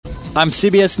I'm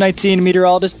CBS 19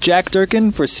 meteorologist Jack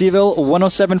Durkin for Seville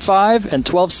 107.5 and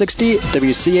 1260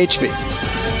 WCHV.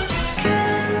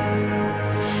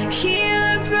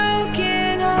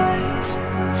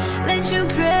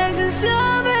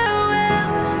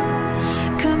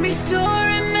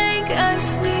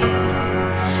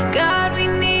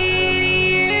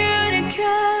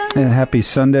 Happy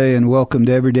Sunday and welcome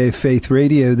to Everyday Faith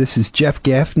Radio. This is Jeff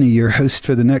Gaffney, your host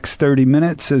for the next 30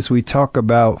 minutes as we talk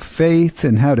about faith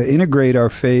and how to integrate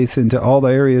our faith into all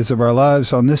the areas of our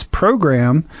lives. On this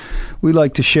program, we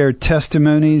like to share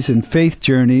testimonies and faith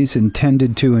journeys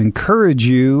intended to encourage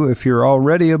you if you're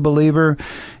already a believer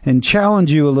and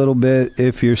challenge you a little bit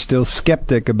if you're still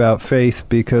skeptic about faith,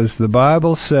 because the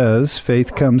Bible says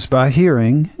faith comes by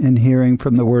hearing and hearing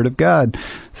from the Word of God.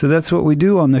 So that's what we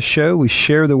do on this show. We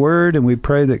share the Word and we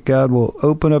pray that God will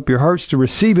open up your hearts to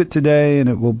receive it today and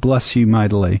it will bless you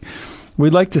mightily.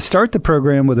 We'd like to start the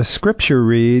program with a scripture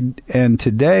read, and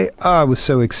today I was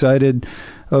so excited.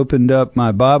 Opened up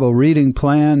my Bible reading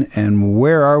plan, and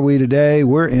where are we today?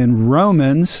 We're in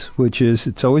Romans, which is,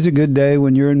 it's always a good day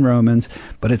when you're in Romans,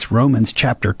 but it's Romans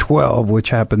chapter 12,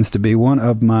 which happens to be one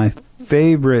of my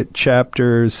favorite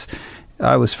chapters.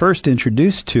 I was first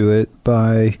introduced to it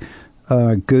by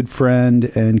a good friend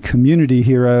and community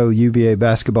hero, UVA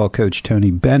basketball coach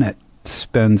Tony Bennett.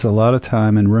 Spends a lot of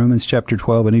time in Romans chapter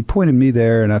 12, and he pointed me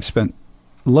there, and I've spent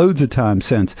loads of time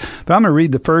since. But I'm going to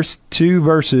read the first two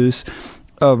verses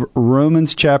of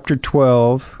Romans chapter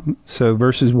 12, so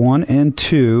verses 1 and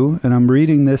 2, and I'm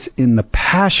reading this in the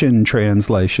Passion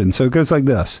Translation. So it goes like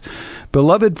this.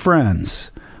 Beloved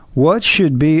friends, what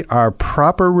should be our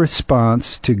proper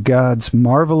response to God's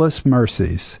marvelous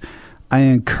mercies? I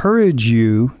encourage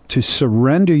you to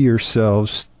surrender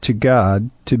yourselves to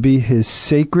God to be His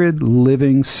sacred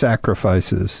living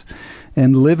sacrifices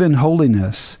and live in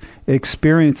holiness,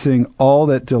 experiencing all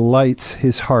that delights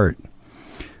His heart.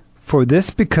 For this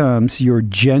becomes your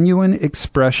genuine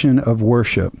expression of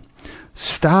worship.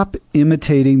 Stop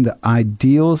imitating the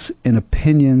ideals and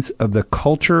opinions of the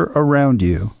culture around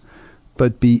you,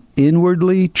 but be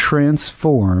inwardly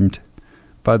transformed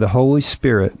by the Holy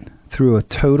Spirit through a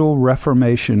total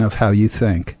reformation of how you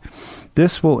think.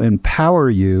 This will empower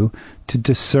you to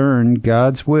discern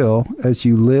God's will as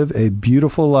you live a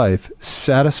beautiful life,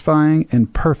 satisfying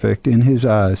and perfect in His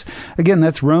eyes. Again,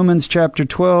 that's Romans chapter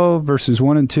 12, verses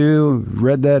 1 and 2.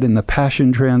 Read that in the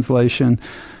Passion Translation.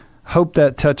 Hope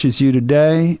that touches you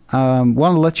today. Want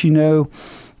to let you know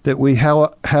that we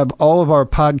have all of our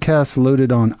podcasts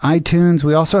loaded on iTunes.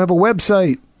 We also have a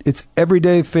website. It's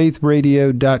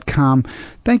everydayfaithradio.com.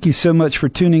 Thank you so much for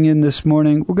tuning in this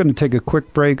morning. We're going to take a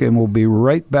quick break, and we'll be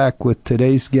right back with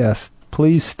today's guest.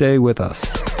 Please stay with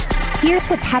us. Here's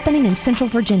what's happening in Central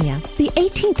Virginia. The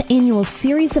 18th annual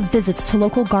series of visits to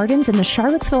local gardens in the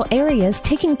Charlottesville area is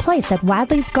taking place at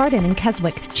Wadley's Garden in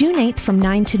Keswick, June 8th from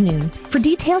 9 to noon. For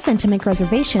details and to make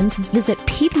reservations, visit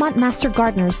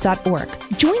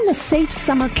PiedmontMasterGardeners.org. Join the Safe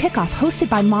Summer Kickoff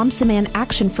hosted by Moms Demand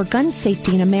Action for Gun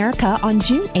Safety in America on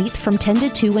June 8th from 10 to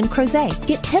 2 in Crozet.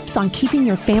 Get tips on keeping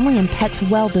your family and pets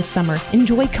well this summer.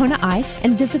 Enjoy Kona Ice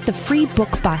and visit the free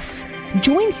book bus.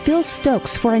 Join Phil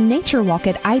Stokes for a nature walk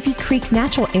at Ivy Creek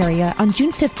Natural Area on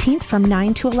June 15th from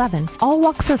 9 to 11. All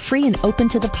walks are free and open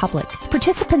to the public.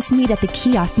 Participants meet at the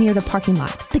kiosk near the parking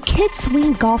lot. The Kids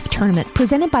Swing Golf Tournament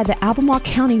presented by the Albemarle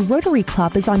County Rotary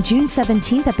Club is on June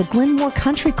 17th at the Glenmore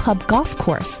Country Club Golf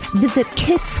Course. Visit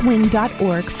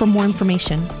kidswing.org for more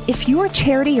information. If your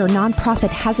charity or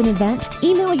nonprofit has an event,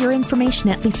 email your information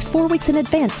at least 4 weeks in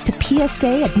advance to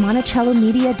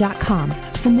psa@monticellomedia.com.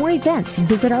 For more events,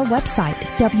 visit our website,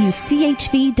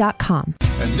 wchv.com.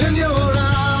 And then you're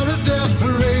out of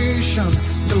desperation.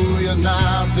 No, you're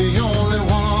not the only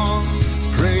one.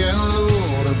 Praying,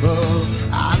 Lord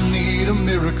above, I need a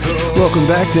miracle. Welcome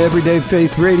back to Everyday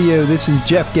Faith Radio. This is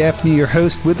Jeff Gaffney, your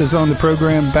host. With us on the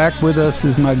program, back with us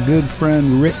is my good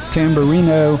friend Rick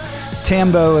Tamburino.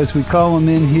 Tambo, as we call him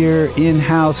in here,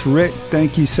 in-house. Rick,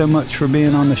 thank you so much for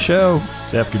being on the show.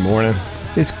 Jeff, good morning.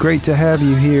 It's great to have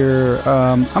you here.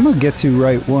 I'm going to get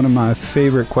to one of my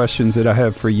favorite questions that I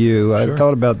have for you. Sure. I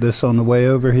thought about this on the way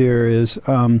over here is,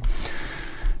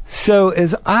 so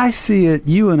as I see it,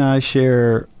 you and I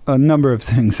share a number of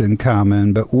things in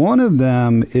common, but one of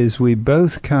them is we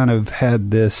both kind of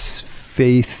had this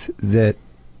faith that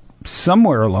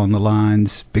somewhere along the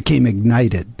lines became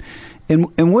ignited.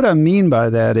 And what I mean by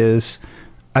that is,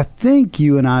 I think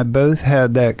you and I both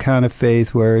had that kind of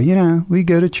faith where, we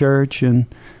go to church and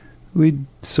we'd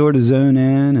sort of zone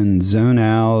in and zone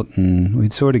out, and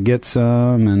we'd sort of get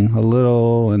some and a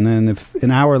little, and then if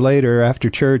an hour later after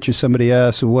church, if somebody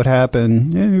asks what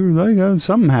happened, you're like, oh,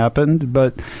 something happened.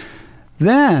 But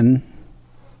Then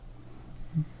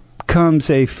comes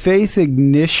a faith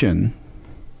ignition.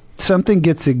 Something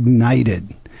gets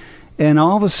ignited. And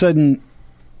all of a sudden,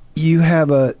 you have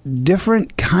a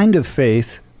different kind of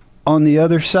faith on the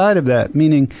other side of that,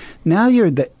 meaning now you're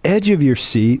at the edge of your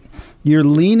seat. You're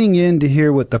leaning in to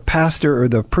hear what the pastor or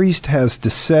the priest has to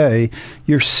say.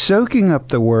 You're soaking up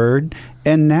the word,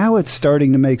 and now it's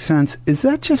starting to make sense. Is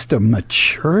that just a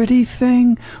maturity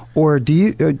thing, or do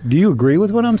you agree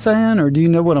with what I'm saying, or do you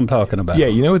know what I'm talking about? Yeah,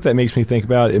 you know what that makes me think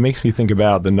about? It makes me think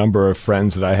about the number of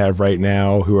friends that I have right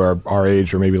now who are our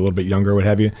age or maybe a little bit younger, what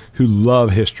have you, who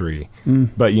love history.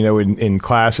 But, in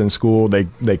class and school,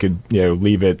 they could,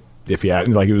 leave it if you had,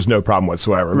 like, it was no problem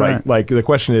whatsoever. Right. Like the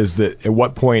question is that at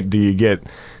what point do you get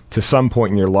to some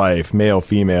point in your life, male,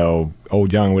 female,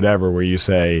 old, young, whatever, where you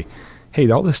say, hey,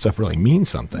 all this stuff really means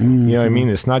something. You know what I mean?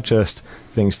 It's not just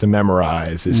things to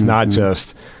memorize. It's not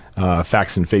just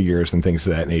facts and figures and things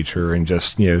of that nature, and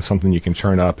just, something you can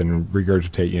churn up and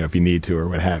regurgitate, if you need to or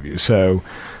what have you. So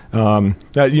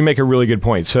you make a really good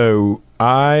point. So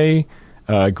I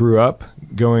grew up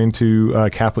going to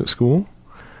Catholic school.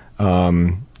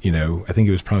 I think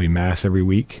it was probably Mass every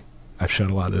week. I've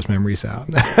shut a lot of those memories out.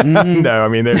 No, I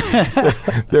mean,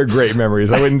 they're great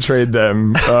memories. I wouldn't trade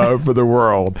them for the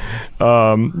world.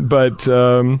 But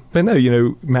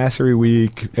no, Mass every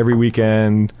week, every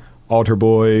weekend, altar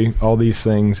boy, all these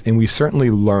things. And we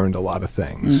certainly learned a lot of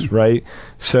things, right?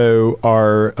 So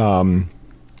our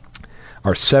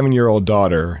 7-year-old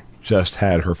daughter just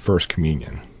had her first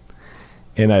communion.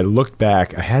 And I looked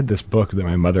back, I had this book that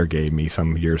my mother gave me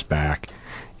some years back.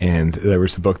 And there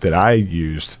was the book that I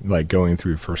used, like going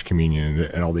through First Communion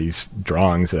and all these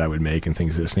drawings that I would make and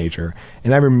things of this nature.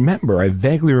 And I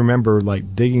vaguely remember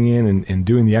like digging in and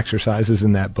doing the exercises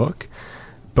in that book.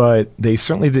 But they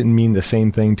certainly didn't mean the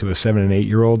same thing to a 7 and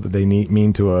 8-year-old that they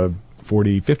mean to a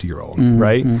 40, 50-year-old,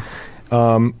 right?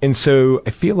 And so I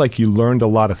feel like you learned a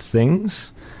lot of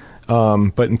things.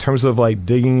 But in terms of like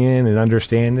digging in and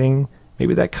understanding,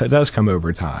 maybe that does come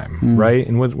over time, right?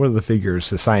 And what are the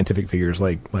figures, the scientific figures,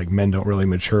 like men don't really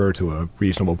mature to a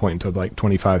reasonable point until like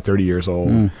 25, 30 years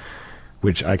old,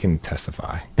 which I can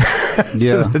testify.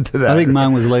 Yeah, to that. I think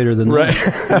mine was later than right.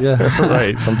 that. Yeah.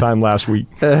 Right, sometime last week.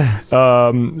 So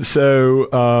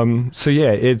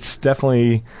yeah, it's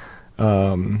definitely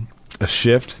a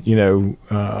shift,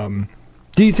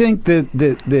 Do you think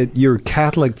that your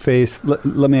Catholic faith,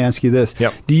 let me ask you this.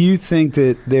 Yep. Do you think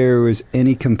that there was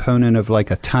any component of like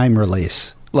a time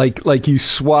release? Like you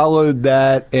swallowed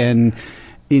that and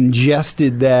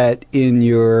ingested that in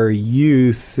your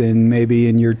youth and maybe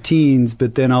in your teens,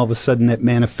 but then all of a sudden it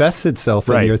manifests itself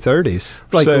in your 30s,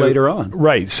 later on.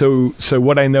 Right. So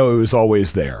what I know is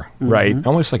always there, right?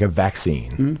 Almost like a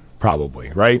vaccine, probably,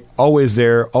 right? Always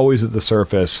there, always at the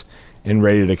surface, and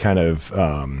ready to kind of...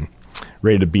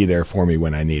 ready to be there for me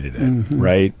when I needed it,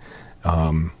 right?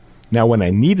 Now, when I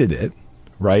needed it,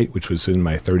 right, which was in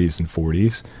my 30s and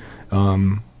 40s,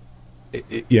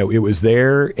 it was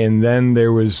there, and then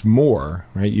there was more,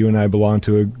 right? You and I belonged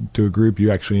to a group.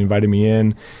 You actually invited me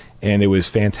in, and it was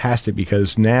fantastic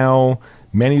because now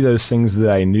many of those things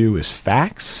that I knew as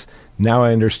facts, now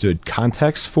I understood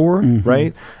context for,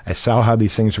 right? I saw how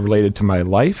these things related to my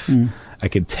life. I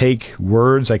could take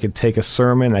words, I could take a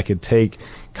sermon, I could take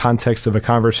context of a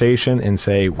conversation and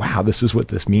say, wow, this is what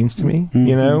this means to me,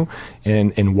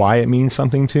 and why it means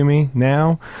something to me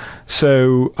now.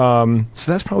 So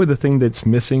that's probably the thing that's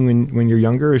missing when you're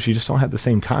younger, is you just don't have the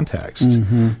same context.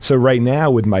 So right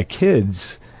now with my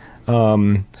kids,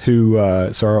 so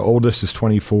our oldest is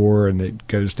 24 and it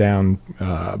goes down,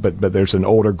 but there's an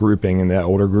older grouping, and that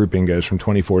older grouping goes from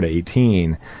 24 to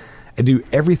 18. I do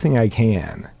everything I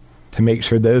can to make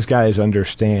sure those guys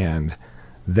understand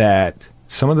that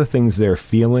some of the things they're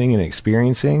feeling and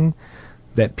experiencing,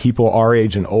 that people our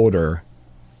age and older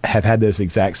have had those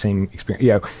exact same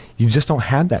experience. You just don't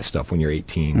have that stuff when you're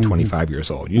 18, 25 years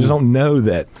old. You just don't know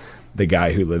that the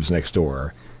guy who lives next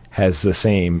door has the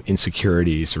same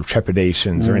insecurities or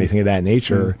trepidations or anything of that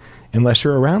nature unless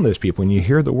you're around those people and you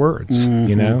hear the words,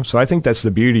 So I think that's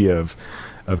the beauty of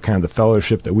kind of the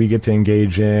fellowship that we get to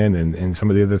engage in, and some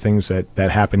of the other things that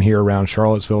happen here around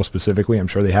Charlottesville specifically. I'm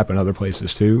sure they happen other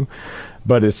places too.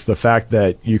 But it's the fact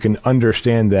that you can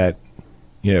understand that,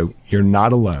 you're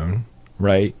not alone,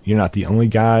 right? You're not the only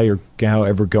guy or gal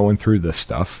ever going through this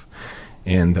stuff.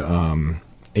 And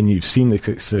and you've seen the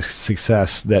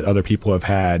success that other people have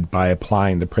had by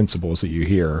applying the principles that you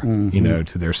hear,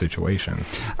 to their situation.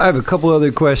 I have a couple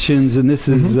other questions, and this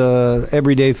is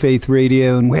Everyday Faith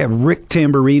Radio, and we have Rick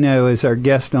Tamburino as our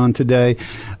guest on today.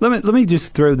 Let me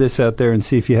just throw this out there and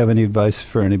see if you have any advice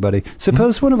for anybody.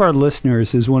 Suppose one of our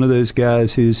listeners is one of those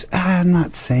guys who's, I'm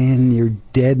not saying you're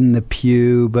dead in the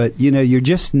pew, but you're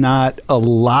just not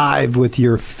alive with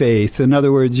your faith. In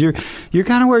other words, you're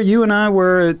kind of where you and I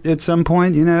were at some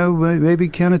point. Maybe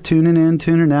kind of tuning in,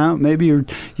 tuning out. Maybe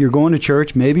you're going to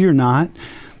church. Maybe you're not.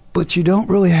 But you don't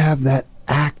really have that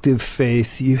active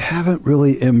faith. You haven't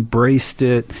really embraced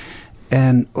it.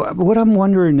 And what I'm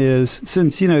wondering is,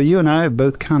 since, you and I have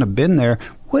both kind of been there,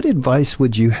 what advice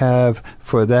would you have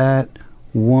for that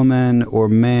woman or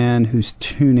man who's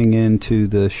tuning into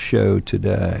the show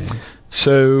today?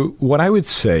 So what I would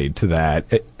say to that,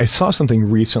 I saw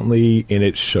something recently and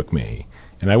it shook me.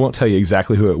 And I won't tell you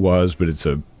exactly who it was, but it's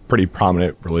a pretty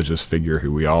prominent religious figure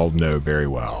who we all know very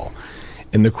well.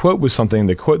 And the quote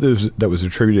that was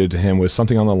attributed to him was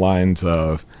something on the lines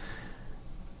of,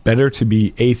 better to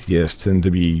be atheist than to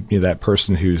be that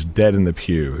person who's dead in the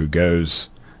pew, who goes,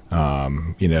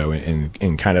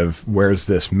 and kind of wears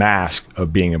this mask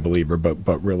of being a believer,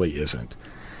 but really isn't.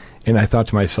 And I thought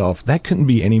to myself, that couldn't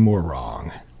be any more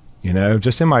wrong.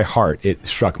 Just in my heart, it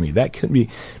struck me. That couldn't be,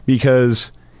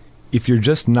 because if you're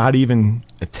just not even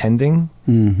attending,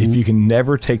 if you can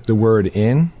never take the word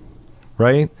in,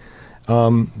 right,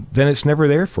 then it's never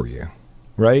there for you,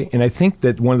 right? And I think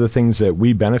that one of the things that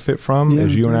we benefit from,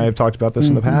 as you and I have talked about this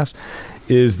in the past,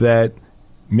 is that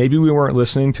maybe we weren't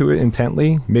listening to it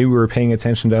intently, maybe we were paying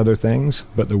attention to other things,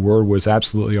 but the word was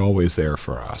absolutely always there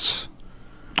for us.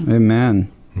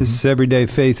 Amen. This is Everyday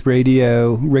Faith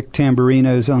Radio. Rick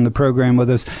Tamburino's on the program with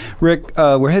us. Rick,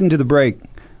 we're heading to the break.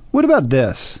 What about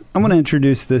this? I'm going to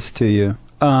introduce this to you.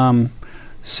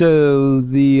 So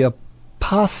the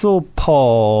Apostle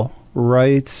Paul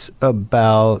writes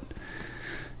about,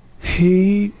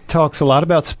 he talks a lot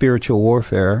about spiritual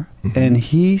warfare, and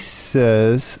he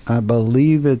says, I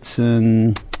believe it's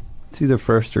either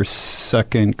 1st or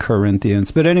 2nd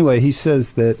Corinthians, but anyway, he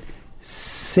says that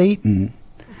Satan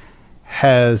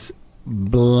has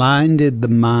blinded the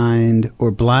mind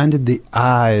or blinded the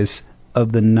eyes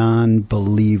of the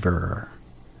non-believer.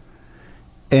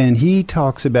 And he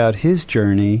talks about his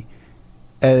journey,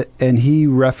 and he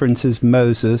references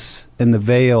Moses and the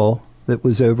veil that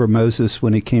was over Moses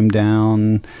when he came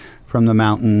down from the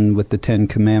mountain with the 10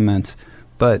 Commandments.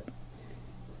 But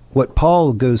what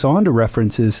Paul goes on to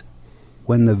reference is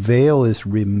when the veil is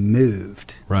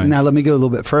removed. Right. Now let me go a little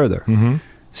bit further.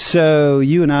 So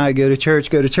you and I go to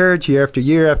church year after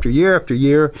year after year after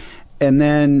year, and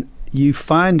then you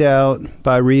find out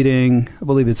by reading, I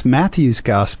believe it's Matthew's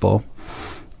Gospel,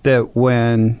 that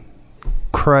when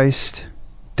Christ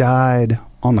died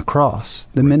on the cross,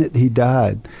 the minute he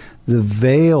died, the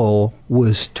veil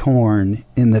was torn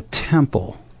in the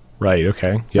temple. Right,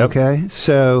 okay. Yep. Okay,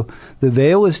 so the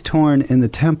veil was torn in the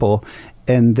temple,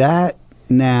 and that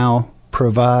now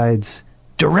provides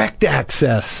direct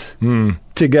access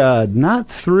to God, not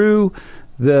through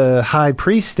the high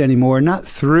priest anymore, not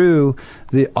through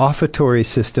the offertory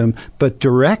system, but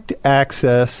direct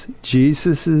access,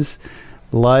 Jesus's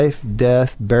life,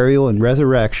 death, burial, and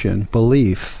resurrection,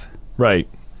 belief. Right.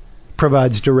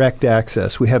 Provides direct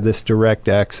access. We have this direct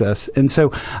access. And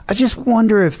so I just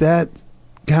wonder if that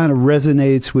kind of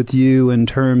resonates with you in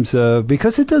terms of,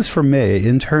 because it does for me,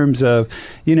 in terms of,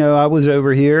 I was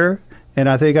over here and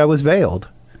I think I was veiled.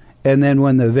 And then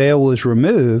when the veil was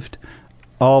removed,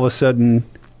 all of a sudden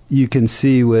you can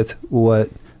see with what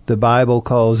the Bible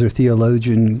calls, or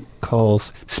theologian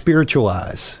calls, spiritual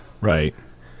eyes. Right.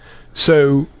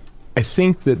 So I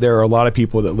think that there are a lot of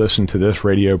people that listen to this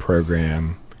radio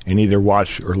program and either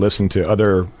watch or listen to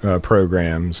other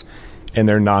programs, and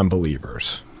they're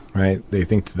non-believers, right? They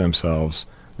think to themselves,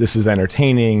 this is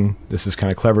entertaining, this is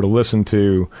kind of clever to listen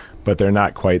to, but they're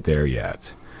not quite there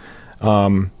yet.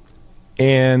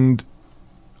 And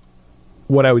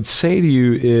what I would say to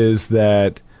you is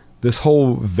that this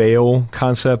whole veil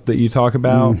concept that you talk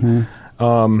about,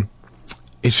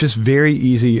 it's just very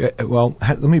easy. Well,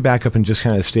 let me back up and just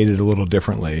kind of state it a little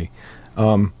differently.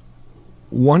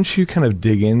 Once you kind of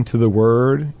dig into the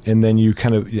word, and then you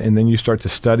start to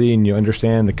study and you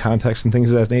understand the context and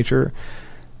things of that nature,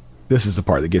 this is the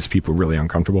part that gets people really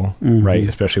uncomfortable, right?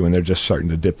 Especially when they're just starting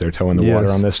to dip their toe in the water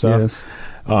on this stuff.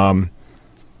 Yes.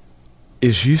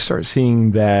 Is you start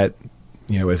seeing that,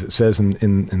 as it says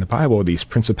in the Bible, these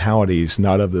principalities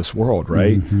not of this world,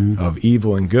 right? Of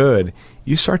evil and good.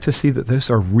 You start to see that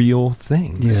those are real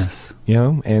things. Yes.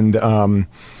 And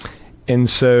And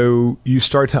so you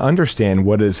start to understand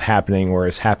what is happening or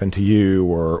has happened to you,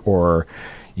 or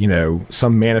you know,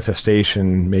 some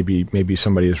manifestation, maybe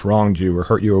somebody has wronged you or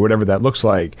hurt you or whatever that looks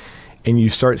like. And you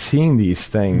start seeing these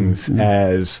things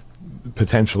as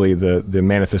potentially the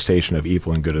manifestation of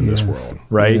evil and good in this world,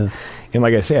 right? Yes. And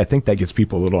like I say, I think that gets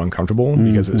people a little uncomfortable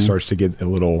because it starts to get a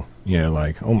little, you know,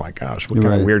 like, oh my gosh, what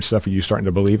kind of weird stuff are you starting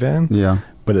to believe in? Yeah.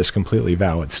 But it's completely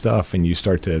valid stuff, and you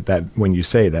start to, that when you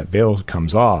say that veil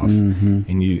comes off,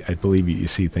 and I believe you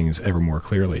see things ever more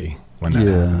clearly when that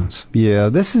happens. Yeah,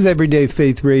 this is Everyday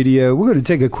Faith Radio. We're going to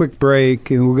take a quick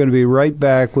break, and we're going to be right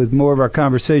back with more of our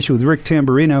conversation with Rick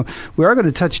Tamburino. We are going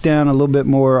to touch down a little bit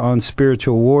more on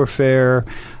spiritual warfare,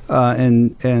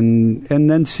 and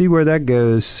then see where that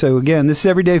goes. So again, this is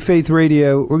Everyday Faith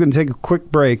Radio. We're going to take a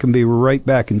quick break and be right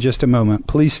back in just a moment.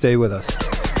 Please stay with us.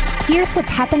 Here's what's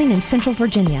happening in Central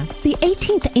Virginia. The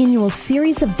 18th annual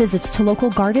series of visits to local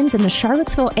gardens in the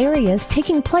Charlottesville area is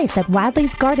taking place at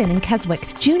Wadley's Garden in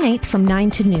Keswick, June 8th from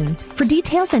 9 to noon. For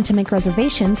details and to make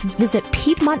reservations, visit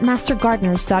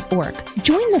PiedmontMasterGardeners.org.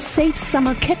 Join the Safe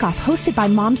Summer Kickoff hosted by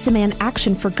Moms Demand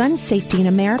Action for Gun Safety in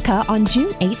America on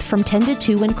June 8th from 10 to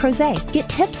 2 in Crozet. Get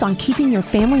tips on keeping your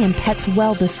family and pets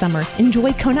well this summer.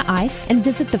 Enjoy Kona Ice and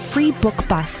visit the free book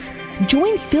bus.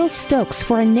 Join Phil Stokes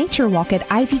for a nature walk at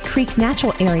Ivy Creek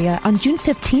Natural Area on June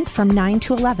 15th from 9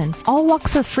 to 11. All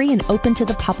walks are free and open to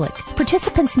the public.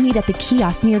 Participants meet at the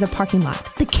kiosk near the parking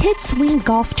lot. The Kids Swing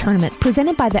Golf Tournament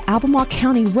presented by the Albemarle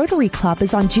County Rotary Club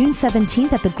is on June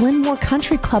 17th at the Glenmore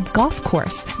Country Club Golf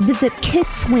Course. Visit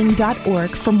kidswing.org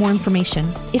for more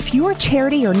information. If your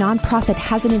charity or nonprofit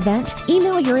has an event,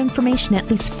 email your information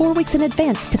at least 4 weeks in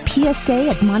advance to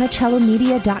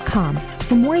psa@monticellomedia.com.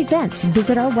 For more events,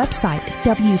 visit our website,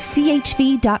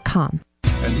 wchv.com.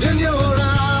 And in your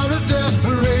hour of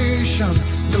desperation,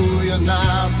 know you're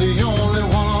not the only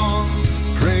one.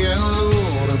 Praying,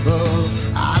 Lord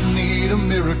above, I need a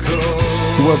miracle.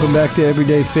 Welcome back to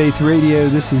Everyday Faith Radio.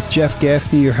 This is Jeff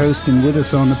Gaffney, your host, and with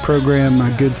us on the program, my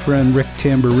good friend Rick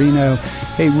Tamburino.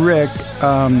 Hey, Rick,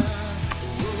 a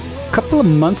couple of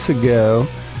months ago,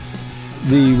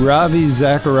 the Ravi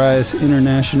Zacharias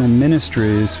International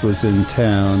Ministries was in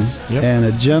town, and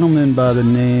a gentleman by the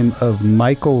name of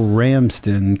Michael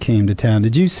Ramsden came to town.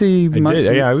 Did you see Michael?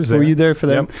 Yeah, I was there. Were you there for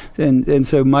that? Yep. And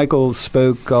so Michael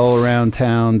spoke all around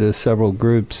town to several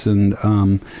groups, and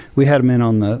we had him in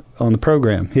on the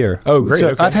program here. Oh, great. So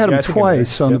okay. I've had him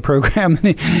twice on the program,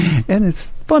 and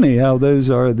it's funny how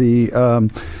those are the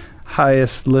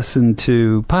highest listened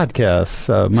to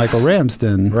podcasts. Michael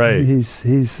Ramsden, right? He's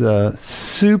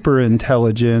super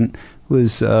intelligent,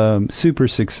 was super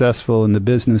successful in the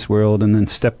business world, and then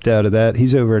stepped out of that.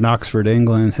 He's over in Oxford,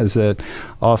 England, has that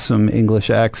awesome English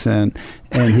accent,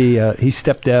 and he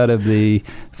stepped out of the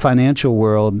financial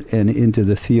world and into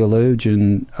the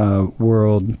theologian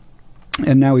world,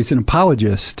 and now he's an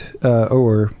apologist,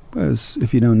 or as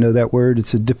if you don't know that word,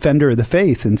 it's a defender of the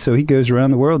faith. And so he goes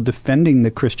around the world defending the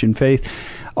Christian faith,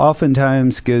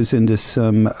 oftentimes goes into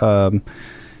some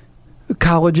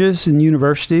colleges and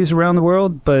universities around the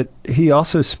world, but he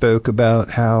also spoke about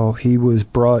how he was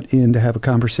brought in to have a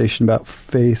conversation about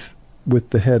faith with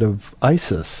the head of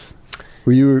ISIS.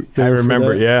 Were you I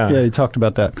remember, yeah. Yeah, he talked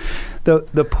about that.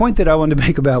 The point that I wanted to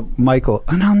make about Michael,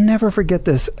 and I'll never forget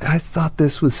this, I thought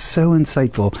this was so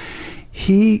insightful.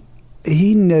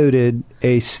 He noted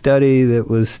a study that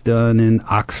was done in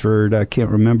Oxford. I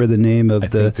can't remember the name of I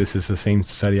think this is the same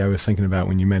study I was thinking about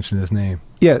when you mentioned his name.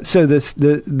 Yeah, so this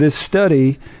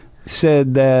study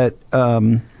said that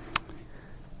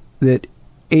that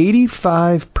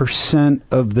 85%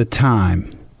 of the time,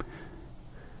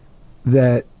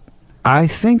 that I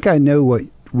think I know what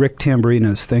Rick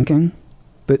Tamburino's thinking,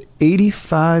 but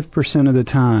 85% of the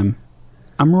time,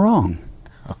 I'm wrong.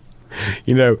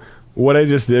 You know, what I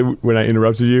just did when I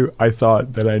interrupted you, I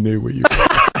thought that I knew what you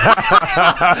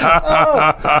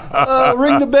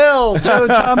ring the bell. Joe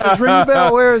Thomas, ring the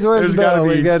bell. Where's the bell?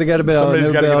 We got a bell.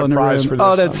 Somebody's got to get a prize for this.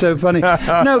 Oh, that's so funny.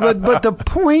 No, but the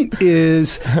point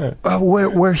is,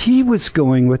 where he was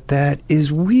going with that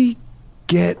is we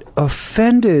get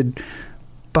offended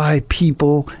by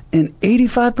people, and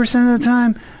 85% of the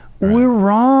time, we're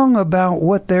wrong about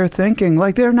what they're thinking.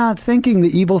 Like, they're not thinking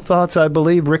the evil thoughts I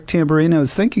believe Rick Tamburino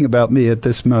is thinking about me at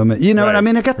this moment. You know what I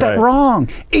mean? I got that wrong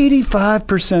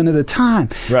 85% of the time.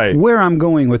 Right. Where I'm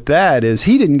going with that is,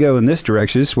 he didn't go in this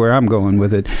direction. This is where I'm going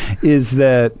with it, is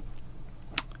that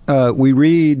we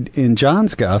read in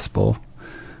John's Gospel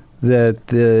that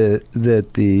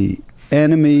the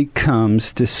enemy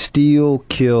comes to steal,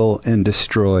 kill, and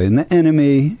destroy. And the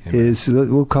enemy is,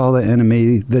 we'll call the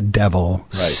enemy the devil,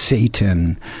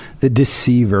 Satan, the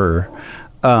deceiver.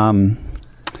 have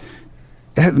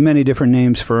many different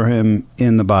names for him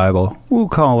in the Bible. We'll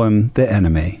call him the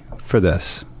enemy for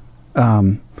this.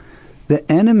 The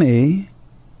enemy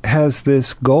has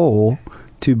this goal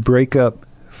to break up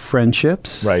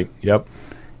friendships. Right. Yep.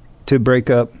 To break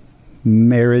up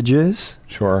marriages.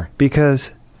 Sure.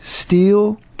 Because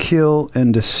steal, kill,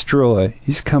 and destroy.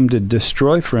 He's come to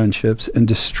destroy friendships and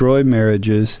destroy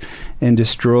marriages and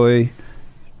destroy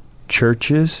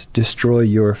churches, destroy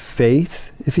your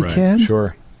faith if he can.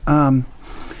 Sure. And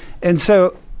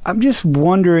so I'm just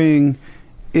wondering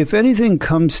if anything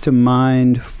comes to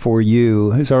mind for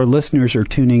you as our listeners are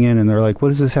tuning in and they're like, what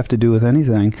does this have to do with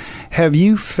anything? Have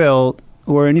you felt,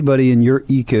 or anybody in your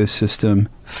ecosystem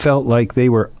felt like they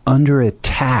were under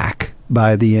attack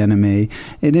by the enemy?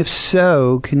 And if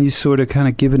so, can you sort of kind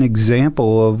of give an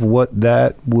example of what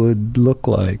that would look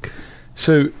like?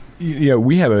 So,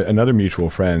 we have another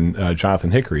mutual friend, Jonathan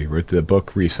Hickory, wrote the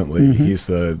book recently. Mm-hmm. He's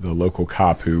the local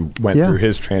cop who went through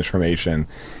his transformation,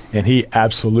 and he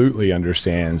absolutely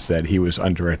understands that he was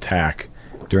under attack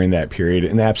during that period,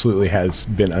 and absolutely has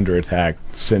been under attack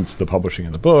since the publishing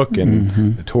of the book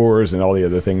and the tours and all the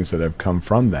other things that have come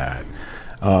from that.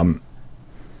 I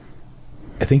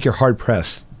think you're hard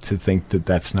pressed to think that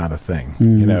that's not a thing.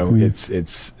 It's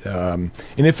and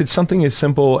if it's something as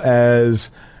simple as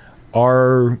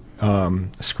our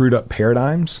screwed up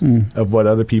paradigms of what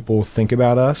other people think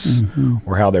about us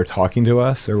or how they're talking to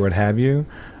us or what have you.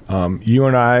 You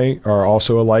and I are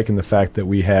also alike in the fact that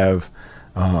we have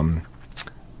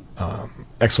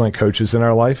excellent coaches in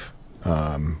our life.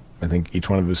 I think each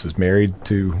one of us is married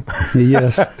to...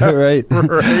 Yes, right.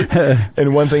 Right.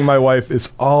 And one thing my wife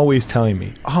is always telling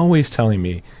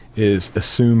me is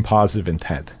assume positive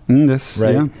intent.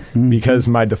 Right? Yeah. Because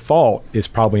my default is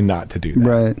probably not to do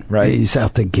that. Right. He's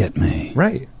out to get me.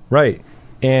 Right.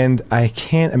 And I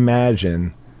can't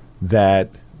imagine that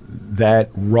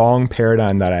wrong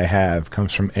paradigm that I have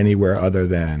comes from anywhere other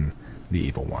than the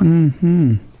evil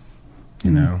one.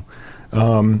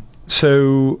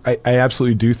 So I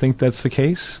absolutely do think that's the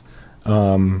case.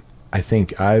 I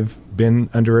think I've been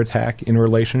under attack in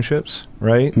relationships,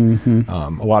 right?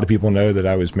 A lot of people know that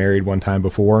I was married one time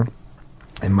before,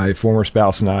 and my former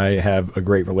spouse and I have a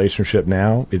great relationship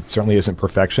now. It certainly isn't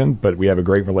perfection, but we have a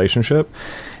great relationship.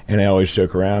 And I always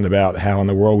joke around about how in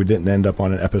the world we didn't end up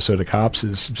on an episode of Cops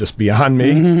is just beyond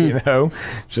me,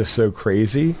 just so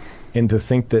crazy. And to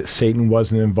think that Satan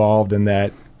wasn't involved in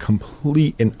that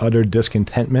complete and utter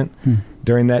discontentment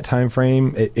during that time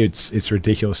frame, it's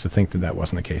ridiculous to think that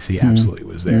wasn't the case. He absolutely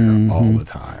was there all the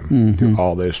time through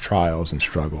all those trials and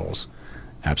struggles.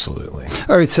 Absolutely.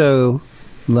 All right, so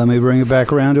let me bring it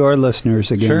back around to our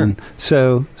listeners again. Sure.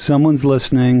 So someone's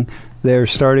listening. They're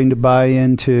starting to buy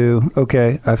into,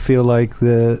 okay, I feel like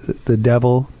the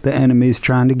devil, the enemy's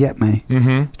trying to get me,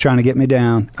 trying to get me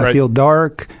down. Right. I feel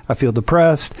dark. I feel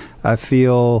depressed. I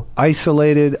feel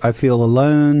isolated. I feel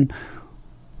alone.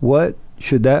 What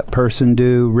should that person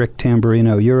do, Rick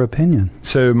Tamburino? Your opinion?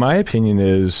 So my opinion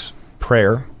is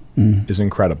prayer is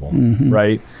incredible,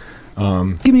 right?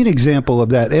 Give me an example of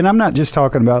that. And I'm not just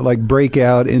talking about like break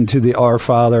out into the Our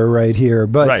Father right here,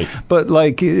 but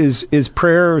like is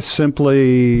prayer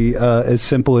simply as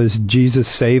simple as Jesus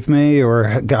save me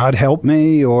or God help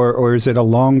me, or is it a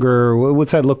longer,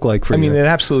 what's that look like for you? I mean, it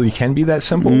absolutely can be that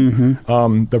simple.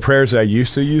 The prayers that I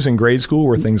used to use in grade school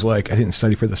were things like, I didn't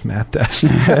study for this math test.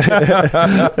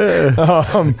 I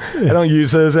don't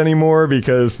use those anymore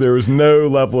because there was no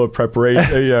level of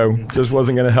preparation, just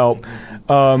wasn't going to help.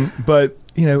 But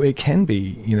it can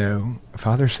be,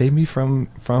 Father, save me from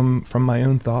my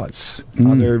own thoughts.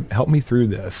 Father, help me through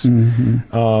this.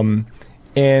 And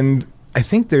I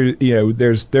think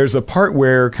there's a part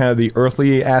where kind of the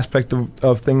earthly aspect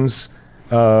of things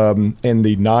and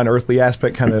the non-earthly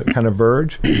aspect kind of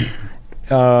verge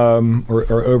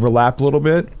or overlap a little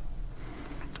bit.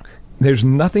 There's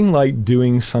nothing like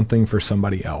doing something for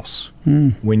somebody else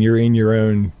when you're in your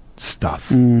own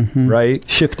stuff, right?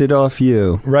 Shifted off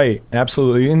you. Right,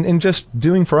 absolutely. And just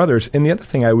doing for others. And the other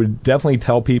thing I would definitely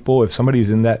tell people, if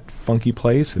somebody's in that funky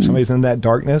place, if somebody's in that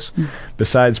darkness,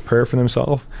 besides prayer for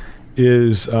themselves,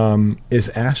 is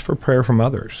ask for prayer from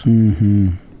others.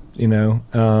 The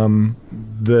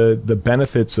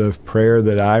benefits of prayer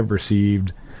that I've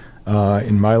received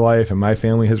in my life and my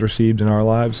family has received in our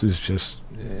lives is just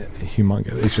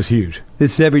humongous. It's just huge.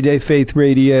 This is Everyday Faith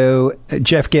Radio.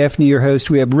 Jeff Gaffney, your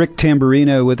host. We have Rick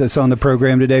Tamburino with us on the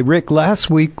program today. Rick, last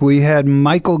week we had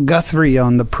Michael Guthrie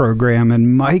on the program,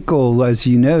 and Michael, as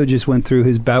you know, just went through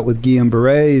his bout with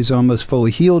Guillain-Barré. He's almost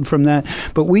fully healed from that.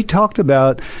 But we talked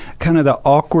about kind of the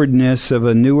awkwardness of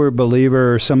a newer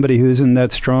believer or somebody who isn't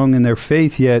that strong in their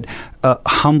faith yet,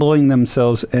 humbling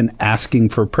themselves and asking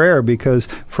for prayer, because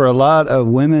for a lot of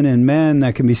women and men,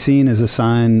 that can be seen as a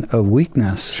sign of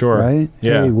weakness. Sure. Right?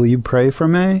 Yeah. Hey, will you pray for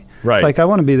me? Right. Like, I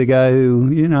want to be the guy who,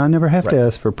 I never have to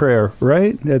ask for prayer,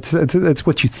 right? That's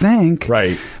what you think.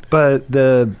 Right. But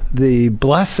the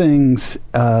blessings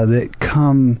that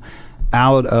come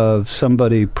out of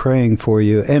somebody praying for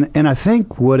you, and I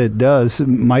think what it does,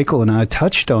 Michael and I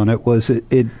touched on it, was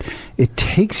it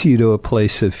takes you to a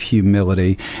place of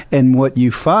humility. And what you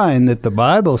find that the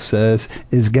Bible says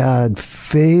is God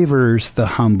favors the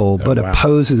humble, but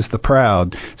opposes the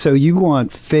proud. So you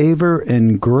want favor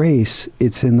and grace.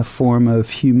 It's in the form of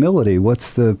humility.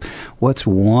 What's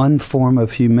one form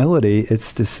of humility?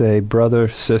 It's to say, brother,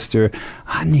 sister,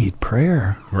 I need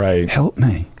prayer. Right. Help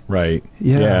me. Right.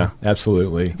 Yeah.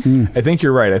 Absolutely. I think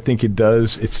you're right. I think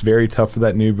it's very tough for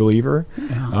that new believer.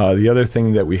 Yeah. The other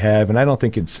thing that we have, and I don't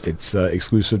think it's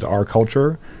exclusive to our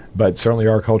culture, but certainly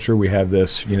our culture, we have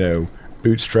this,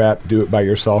 bootstrap, do it by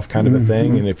yourself kind of a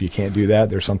thing. And if you can't do that,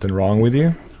 there's something wrong with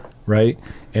you. Right.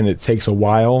 And it takes a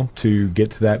while to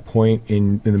get to that point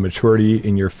in the maturity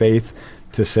in your faith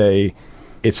to say,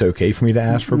 it's okay for me to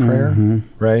ask for prayer,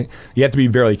 right? You have to be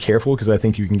very careful, because I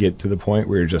think you can get to the point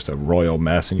where you're just a royal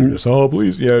mess and you're just, oh,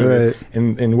 please, Right.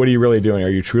 And what are you really doing? Are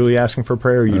you truly asking for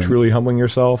prayer? Are you truly humbling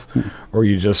yourself? Or are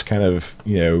you just kind of,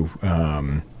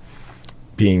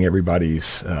 being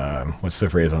everybody's, what's the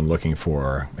phrase I'm looking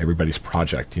for? Everybody's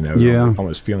project,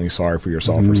 almost feeling sorry for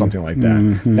yourself or something like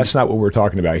that. That's not what we're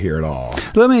talking about here at all.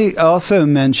 Let me also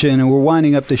mention, and we're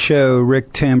winding up the show,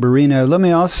 Rick Tamburino, let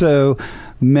me also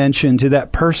mention to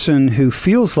that person who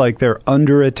feels like they're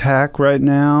under attack right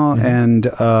now, and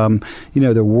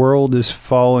the world is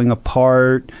falling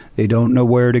apart, they don't know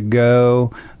where to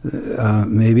go,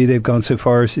 maybe they've gone so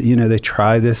far as they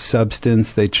try this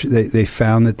substance, they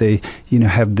found that they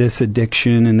have this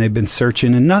addiction, and they've been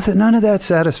searching, and none of that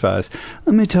satisfies.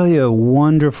 Let me tell you a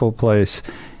wonderful place.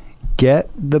 Get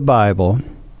the Bible,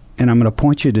 and I'm going to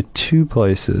point you to two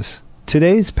places.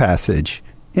 Today's passage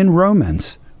in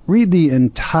Romans. Read the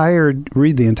entire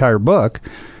book,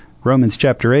 Romans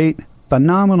chapter 8,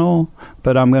 phenomenal,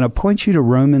 but I'm going to point you to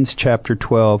Romans chapter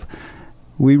 12.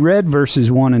 We read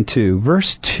verses 1 and 2.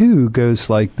 Verse 2 goes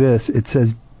like this. It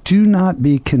says, do not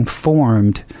be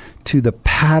conformed to the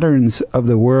patterns of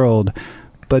the world,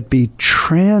 but be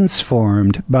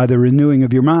transformed by the renewing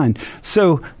of your mind.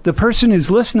 So the person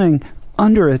who's listening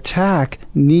under attack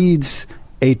needs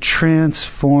a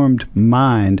transformed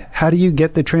mind. How do you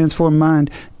get the transformed mind?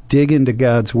 Dig into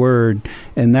God's Word,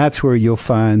 and that's where you'll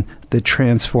find the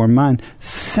transformed mind.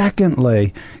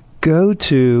 Secondly, go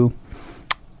to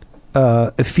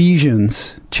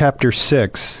Ephesians chapter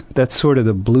 6. That's sort of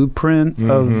the blueprint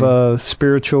of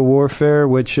spiritual warfare,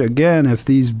 which, again,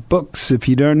 if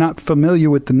you're not familiar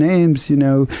with the names,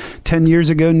 10 years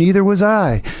ago, neither was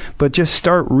I. But just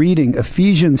start reading.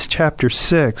 Ephesians chapter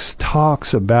 6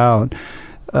 talks about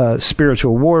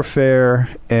spiritual warfare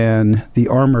and the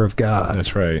armor of God.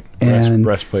 That's right. And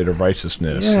breastplate of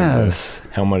righteousness. Yes. And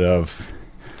the helmet of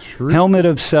truth. Helmet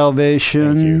of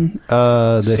salvation.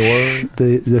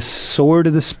 The sword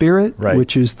of the Spirit, right,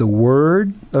 which is the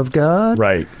Word of God.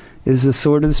 Right. Is the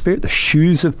sword of the Spirit. The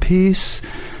shoes of peace.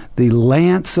 The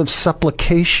lance of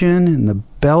supplication, and the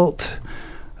belt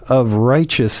of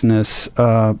righteousness,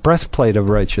 breastplate of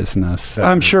righteousness.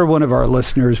 I'm sure one of our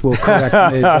listeners will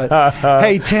correct me. But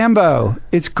hey, Tambo,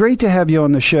 it's great to have you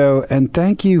on the show, and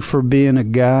thank you for being a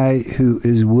guy who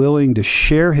is willing to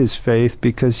share his faith,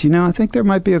 because, I think there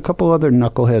might be a couple other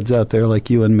knuckleheads out there like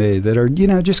you and me that are,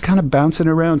 just kind of bouncing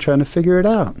around trying to figure it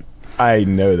out. I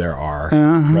know there are,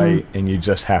 right? And you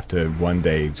just have to one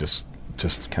day just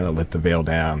kind of let the veil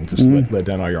down, just let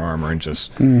down all your armor, and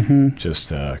just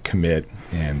commit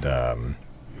and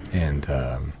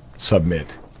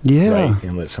submit. Yeah. Right?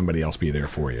 And let somebody else be there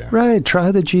for you. Right.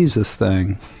 Try the Jesus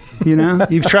thing.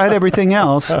 You've tried everything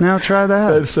else. Now try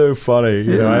that. That's so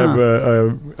funny. I have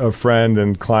a friend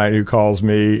and client who calls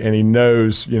me, and he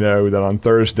knows, that on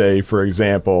Thursday, for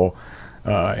example,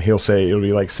 he'll say it'll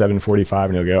be like 7:45,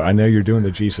 and he'll go, I know you're doing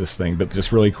the Jesus thing, but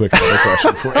just really quick, another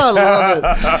question for you. I love it.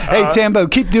 Hey, Tambo,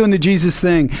 keep doing the Jesus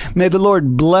thing. May the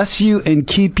Lord bless you and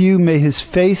keep you. May his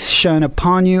face shine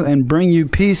upon you and bring you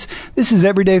peace. This is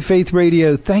Everyday Faith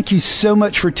Radio. Thank you so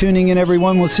much for tuning in,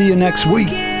 everyone. We'll see you next week.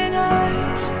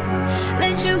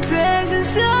 Let your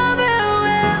presence overwhelm.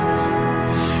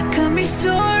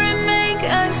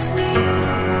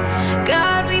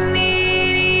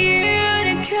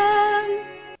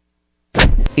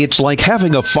 It's like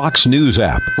having a Fox News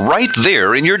app right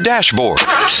there in your dashboard.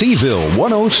 Seville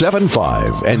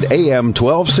 107.5 and AM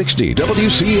 1260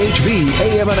 WCHV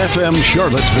AM and FM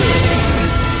Charlottesville.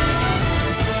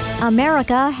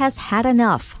 America has had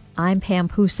enough. I'm Pam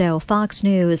Puso, Fox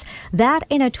News. That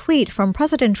in a tweet from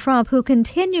President Trump, who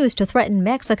continues to threaten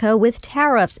Mexico with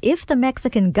tariffs if the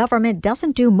Mexican government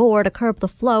doesn't do more to curb the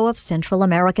flow of Central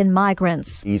American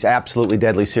migrants. He's absolutely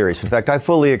deadly serious. In fact, I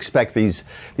fully expect these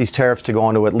tariffs to go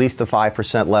on to at least the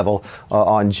 5% level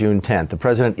on June 10th. The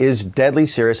president is deadly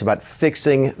serious about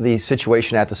fixing the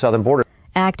situation at the southern border.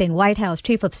 Acting White House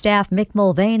Chief of Staff Mick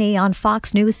Mulvaney on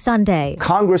Fox News Sunday.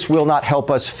 Congress will not help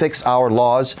us fix our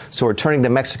laws, so we're turning to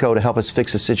Mexico to help us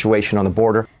fix the situation on the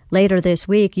border. Later this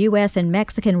week, U.S. and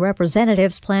Mexican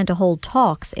representatives plan to hold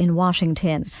talks in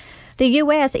Washington. The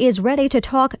U.S. is ready to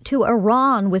talk to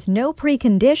Iran with no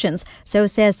preconditions, so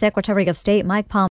says Secretary of State Mike Pompeo.